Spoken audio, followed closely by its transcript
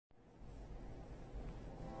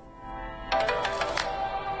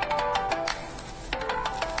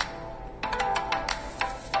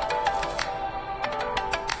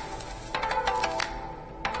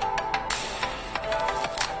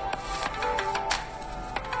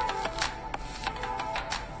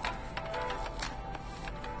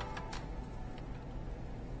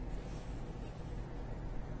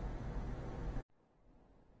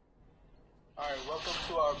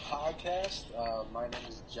our podcast. My name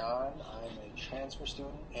is John. I'm a transfer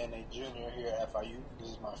student and a junior here at FIU.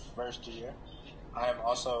 This is my first year. I am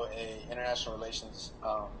also a international relations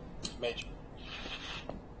major.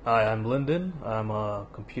 Hi, I'm Lyndon. I'm a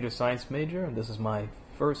computer science major, and this is my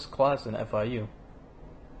first class in FIU.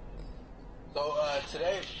 So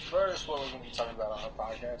today, first, what we're going to be talking about on our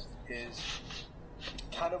podcast is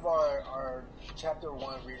kind of our chapter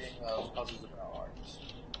 1 reading of Puzzles About Art.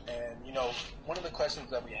 And, you know, one of the questions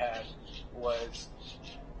that we had was,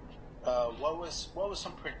 what was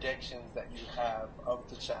some predictions that you have of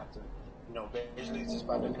the chapter? You know, basically just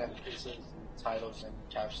by looking at the pieces, and titles, and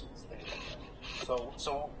captions, things like that.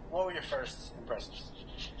 So what were your first impressions?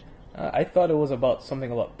 I thought it was about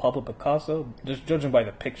something about Pablo Picasso, just judging by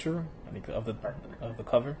the picture of the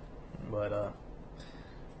cover, but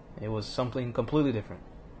it was something completely different.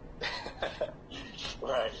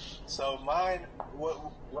 Right. So mine,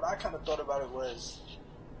 what I kind of thought about it was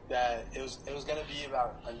that it was going to be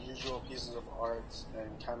about unusual pieces of art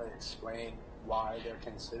and kind of explain why they're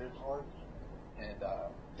considered art and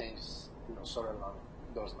things, you know, sort of along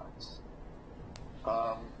those lines.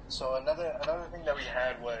 So another thing that we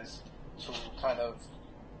had was to kind of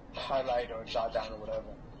highlight or jot down or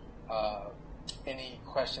whatever any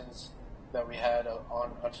questions that we had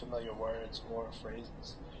on unfamiliar words or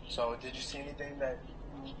phrases. So did you see anything that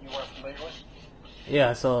you weren't familiar with?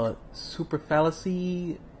 Yeah, so super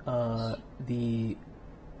fallacy, the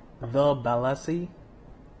fallacy,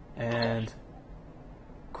 and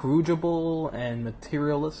crucible and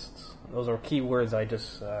materialist. Those are key words I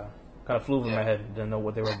just kind of flew over my head. Didn't know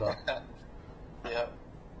what they were about. Yeah.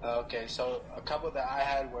 Okay, so a couple that I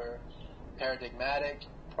had were paradigmatic,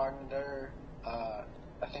 prognator,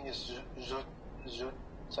 I think it's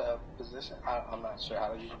juxtaposition. I'm not sure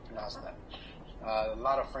how you pronounce that. A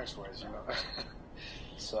lot of French words, you know.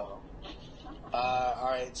 So, all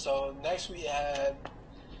right. So next we had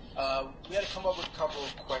to come up with a couple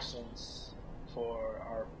of questions for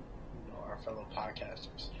our fellow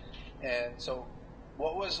podcasters. And so,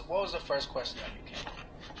 what was the first question that you came up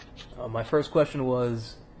with? My first question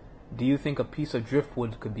was, do you think a piece of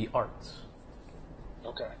driftwood could be art?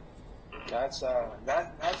 Okay, that's a tough one.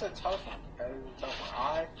 That is a tough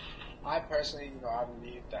one. I personally, I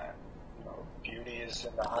believe that beauty is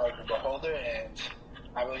in the eye of the beholder, and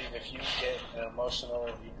I believe if you get an emotional,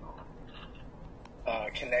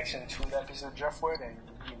 connection to that piece of driftwood, and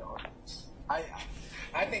I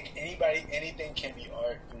think anything can be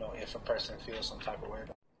art, if a person feels some type of way.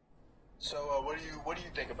 So, what do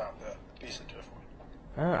you think about the piece of driftwood?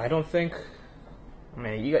 I don't think. I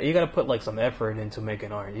mean, you got to put like some effort into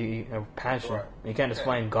making art. You have passion. Right. You can't just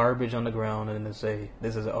find garbage on the ground and then say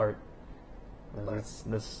this is art.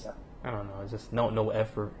 This I don't know. It's just no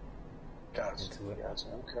effort into it. Gotcha.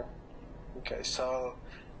 Okay. So,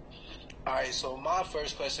 all right. So my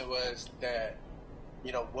first question was that,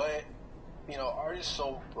 art is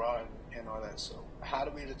so broad and all that. So how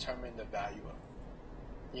do we determine the value of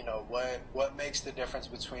it? What makes the difference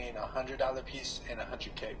between $100 piece and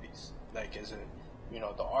 $100K piece? Like, is it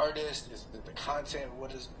the artist? Is it the content?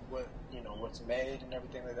 What's made and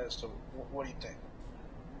everything like that? So what do you think?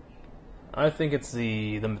 I think it's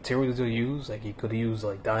the materials you use. Like, you could use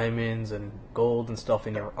like diamonds and gold and stuff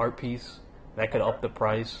in your art piece. That could up the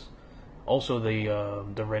price. Also,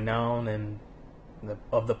 the renown and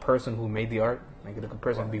of the person who made the art. Like, the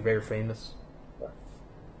person could be very famous.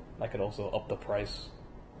 That could also up the price.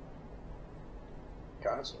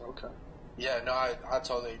 Gotcha. Okay. Yeah. No, I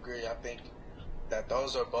totally agree. I think that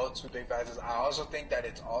those are both two big factors. I also think that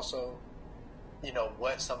it's also,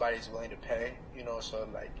 what somebody's willing to pay. So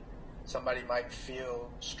like, somebody might feel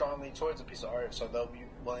strongly towards a piece of art, so they'll be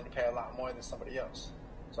willing to pay a lot more than somebody else.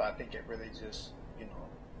 So I think it really just,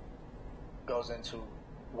 goes into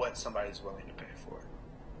what somebody's willing to pay for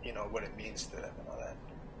it. What it means to them and all that.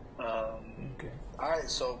 Okay. All right.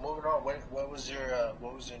 So moving on. What was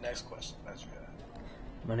your next question? That's right.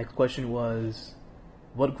 My next question was,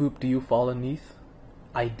 what group do you fall underneath?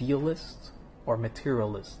 Idealists or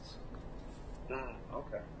materialists?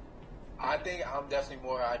 Okay. I think I'm definitely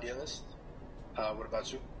more idealist. What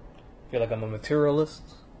about you? I feel like I'm a materialist.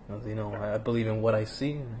 I believe in what I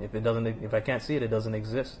see. If I can't see it, it doesn't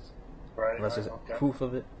exist. Right. Unless there's proof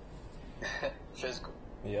of it. Physical.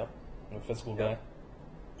 Yeah. I'm a physical guy.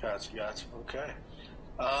 Gotcha. Okay.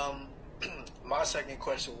 My second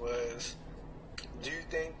question was, do you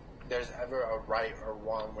think there's ever a right or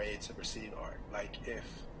wrong way to perceive art? Like, if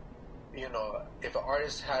an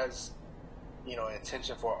artist has, an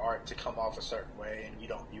intention for art to come off a certain way and you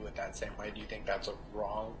don't view it that same way, do you think that's a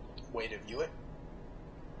wrong way to view it?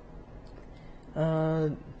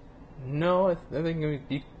 No, I think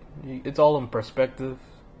it's all in perspective.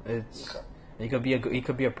 It's Okay. he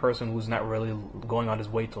could be a person who's not really going on his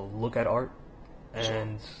way to look at art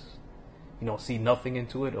and see nothing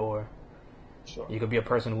into it, or Sure. you could be a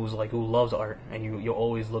person who loves art and you're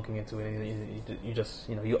always looking into it, and you just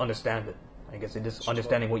you understand it. I guess it's just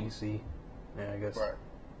understanding what you see. Yeah, I guess. Right.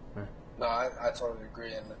 Yeah. No, I totally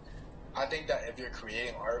agree, and I think that if you're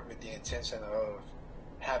creating art with the intention of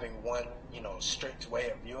having one, strict way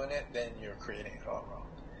of viewing it, then you're creating it all wrong,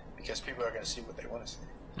 because people are going to see what they want to see.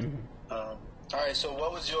 Mm-hmm. All right. So,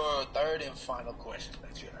 what was your third and final question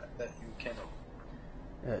that you came up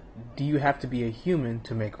with? Do you have to be a human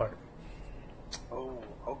to make art? Oh,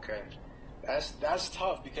 okay. That's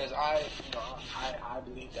tough, because I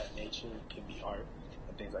believe that nature can be art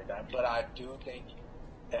and things like that, but I do think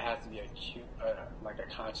it has to be a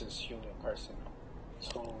conscious human person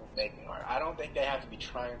to making art. I don't think they have to be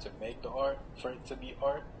trying to make the art for it to be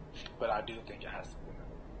art, but I do think it has to be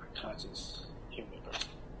a conscious human person.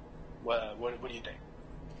 What do you think?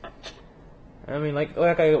 I mean, like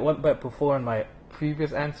I went back before in my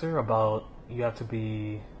previous answer about you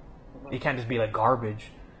can't just be like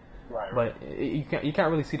garbage. Right. But you can't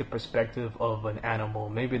really see the perspective of an animal.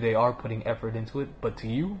 Maybe they are putting effort into it, but to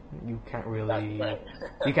you can't really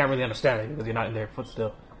you can't really understand it because you're not in their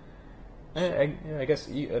footstep. I guess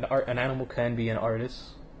an animal can be an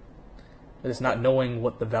artist. It's not knowing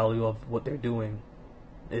what the value of what they're doing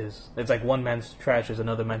is. It's like one man's trash is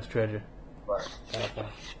another man's treasure. Right.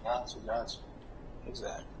 Gotcha.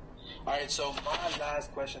 Exactly. All right. So my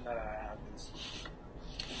last question that I have is: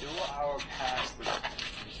 do our past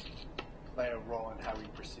play a role in how we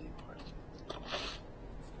perceive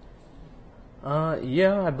art?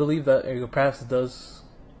 Yeah, I believe that your past does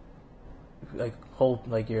hold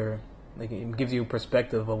it gives you a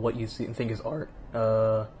perspective of what you see and think is art.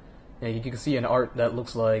 You can see an art that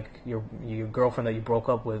looks like your girlfriend that you broke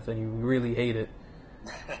up with and you really hate it,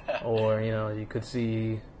 or you could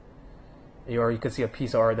see a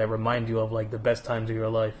piece of art that reminds you of like the best times of your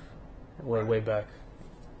life, way back.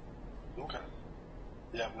 Okay.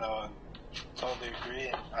 Yeah. No. Totally agree,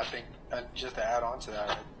 and I think just to add on to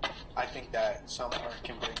that, I think that some art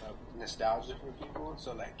can bring up nostalgia for people.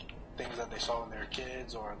 So like things that they saw when they were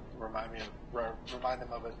kids, or remind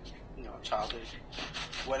them of a childhood,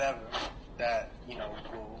 whatever that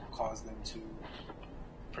will cause them to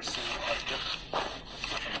perceive art differently.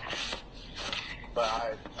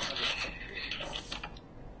 But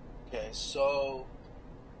okay, so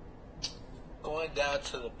going down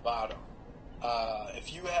to the bottom.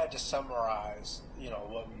 If you had to summarize,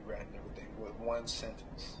 what we read and everything with one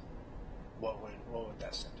sentence, what would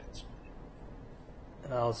that sentence be?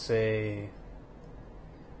 I'll say,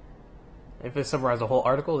 if it summarizes the whole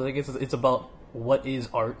article, I guess it's about what is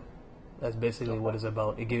art. That's basically what it's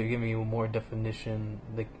about. It give me more definition,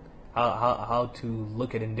 like how to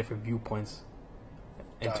look at it in different viewpoints,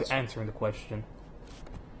 and to answering the question.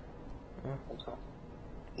 Yeah. Okay.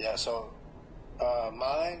 Yeah. So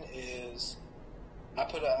mine is. I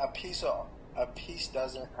put a piece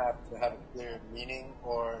doesn't have to have a clear meaning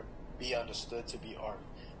or be understood to be art.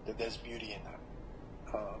 That there's beauty in that.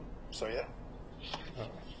 So yeah.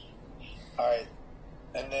 All right,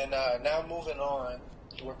 and then now moving on,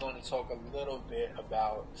 we're going to talk a little bit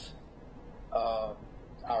about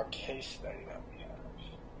our case study that we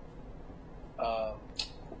have.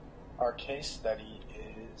 Our case study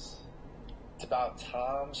is about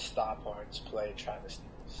Tom Stoppart's play Travesties.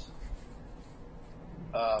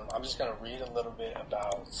 I'm just going to read a little bit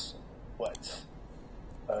about what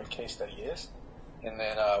a case study is, and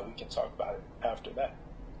then we can talk about it after that.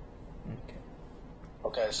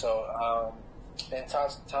 Okay, so in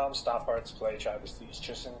Tom Stoppart's play Travesties,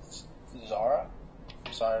 Tristan Tzara,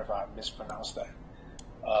 sorry if I mispronounced that,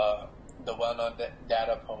 the well-known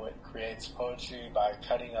data poet creates poetry by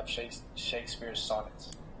cutting up Shakespeare's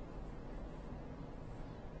sonnets,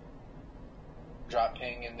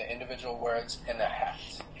 dropping in the individual words in a hat,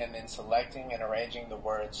 and then selecting and arranging the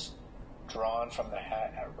words drawn from the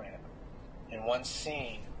hat at random. In one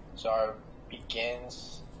scene, Tzara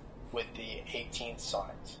begins with the 18th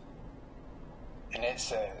sonnet, and it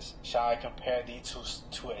says, "Shall I compare thee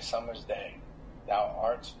to a summer's day? Thou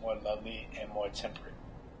art more lovely and more temperate.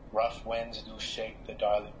 Rough winds do shake the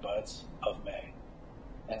darling buds of May,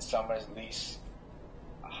 and summer's lease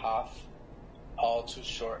hath all too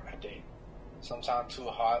short a date. Sometime too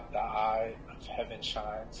hot the eye of heaven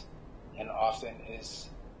shines, and often is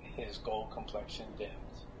his gold complexion dimmed.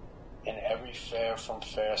 And every fair from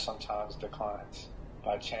fair sometimes declines,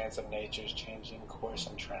 by chance of nature's changing course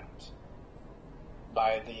and trends.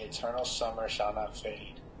 By the eternal summer shall not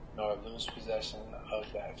fade, nor lose possession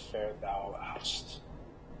of that fair thou hast.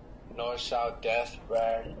 Nor shall death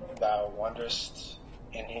brag thou wanderest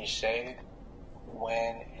in his shade,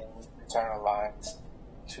 when in eternal lines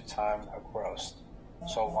to time thou growest.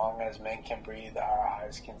 So long as men can breathe, our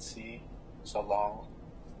eyes can see. So long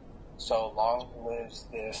lives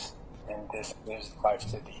this, and this gives life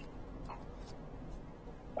to thee.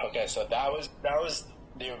 Okay, so that was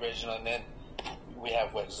the original, and then we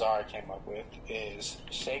have what Zara came up with is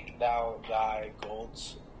shake thou thy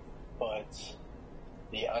golds, but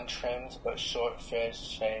the untrimmed but short fair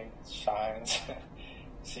shade shines.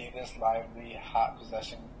 See this lively hot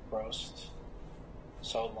possession grossed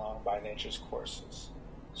so long by nature's courses.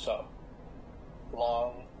 So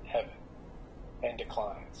long heaven and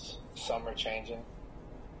declines, summer changing,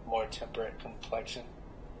 more temperate complexion.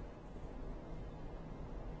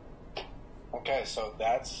 Okay, so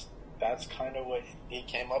that's kind of what he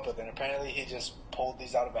came up with, and apparently he just pulled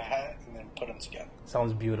these out of a hat and then put them together.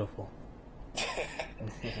 Sounds beautiful.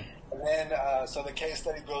 And then, so the case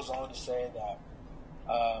study goes on to say that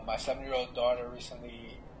my 7-year-old daughter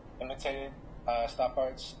recently imitated stop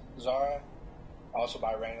arts Zara, also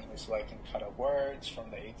by randomly selecting cut up words from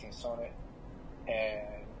the 18th sonnet,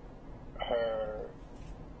 and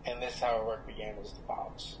this is how her work began as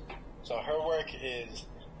follows. So her work is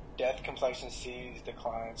death, complexion, seas,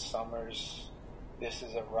 declines, summers. This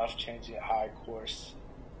is a rough, changing high course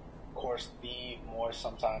be more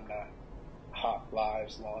sometime not. Hot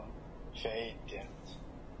lives long fade dimmed.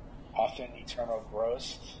 Often eternal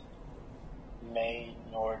grossed. May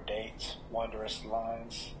nor date wondrous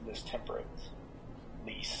lines this temperate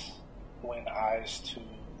lease. When eyes to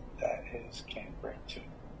that his can bring to.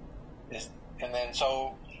 This, and then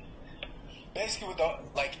so basically with the,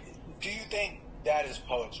 like, do you think that is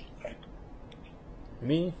poetry? Like,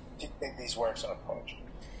 me? Do you think these works are poetry?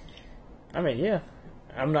 I mean, yeah.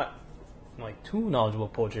 I'm not like too knowledgeable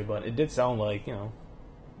of poetry, but it did sound like, you know,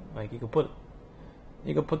 like you could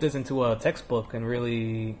put this into a textbook and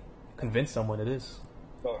really convince someone it is.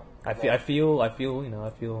 Sure. I feel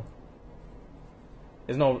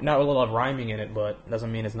there's not a lot of rhyming in it, but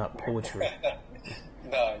doesn't mean it's not poetry.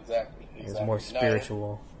 No, exactly. It's more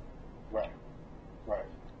spiritual. No, right.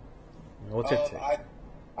 What's your take?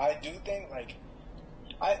 I do think, like,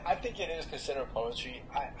 I think it is considered poetry.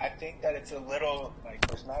 I think that it's a little, like,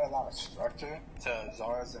 there's not a lot of structure to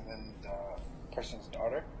Zara's and then the person's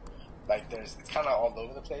daughter. Like, it's kind of all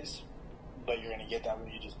over the place, but you're going to get that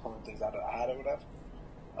when you just pulling things out of the hat or whatever.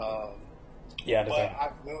 Yeah, but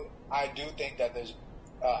I do think that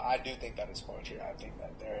it's poetry. I think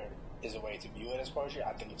that there is a way to view it as poetry.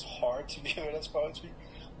 I think it's hard to view it as poetry,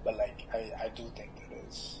 but, like, I do think that it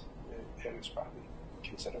is probably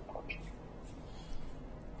considered poetry.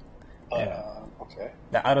 Yeah. Okay.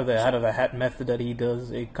 The out of the hat method that he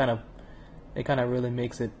does, it kind of really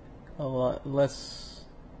makes it a lot less,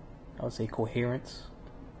 I would say, coherent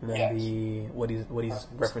than what he's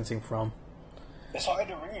referencing from. It's hard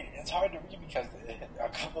to read. Because a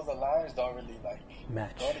couple of the lines don't really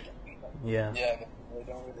match. Go together. Yeah. Yeah, they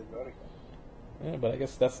don't really go together. Yeah, but I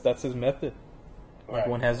guess that's his method. Right.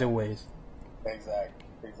 Everyone has their ways. Exactly.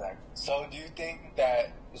 So, do you think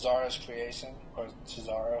that Zara's creation, or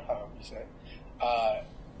Zara, however you say,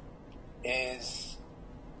 is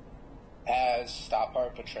as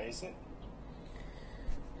Stoppard portrays it?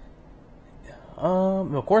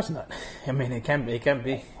 Of course not. I mean, it can be.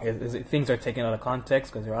 Things are taken out of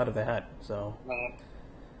context because they're out of the hat. So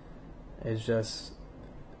it's just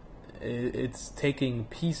it's taking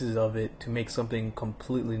pieces of it to make something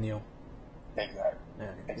completely new. Exactly.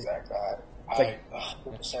 Yeah. Exactly. I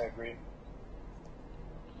 100% agree.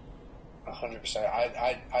 100%.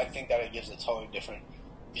 I think that it gives a totally different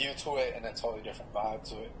view to it and a totally different vibe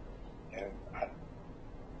to it, and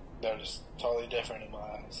they're just totally different in my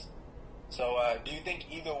eyes. So, do you think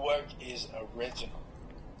either work is original?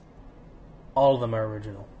 All of them are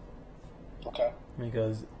original. Okay.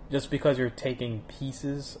 Because just because you're taking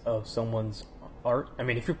pieces of someone's art, I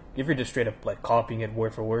mean, if you're just straight up like copying it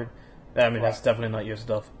word for word, I mean, that's definitely not your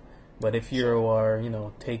stuff. But if you are,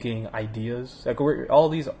 taking ideas, like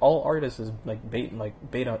all artists is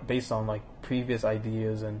based on like previous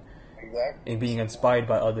ideas and being inspired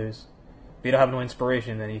by others. If you don't have no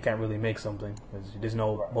inspiration, then you can't really make something because there's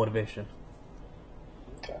no motivation.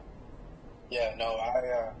 Okay. Yeah. No.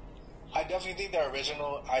 I definitely think they're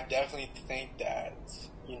original. I definitely think that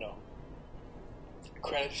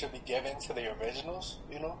credit should be given to the originals.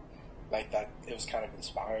 Like that, it was kind of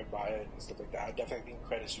inspired by it and stuff like that. I definitely think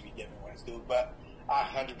credit should be given when it's due, but I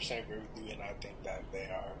 100% agree with you, and I think that they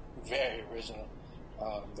are very original.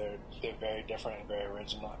 They're very different and very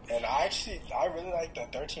original. And I really like the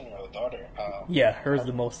 13-year-old daughter. Yeah, hers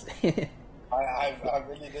the most. I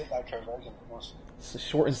really did like her version the most. It's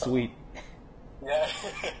short and sweet. Yeah,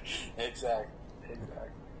 exactly.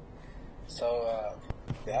 So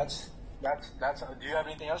that's. Do you have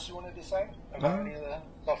anything else you wanted to say about any of the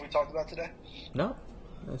stuff we talked about today? No,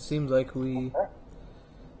 it seems like we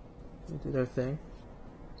did our thing.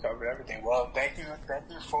 Covered everything. Well, thank you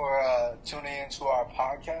for tuning into our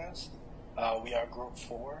podcast. We are Group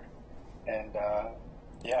 4, and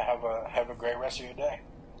have a great rest of your day.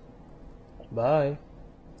 Bye.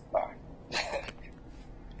 Bye.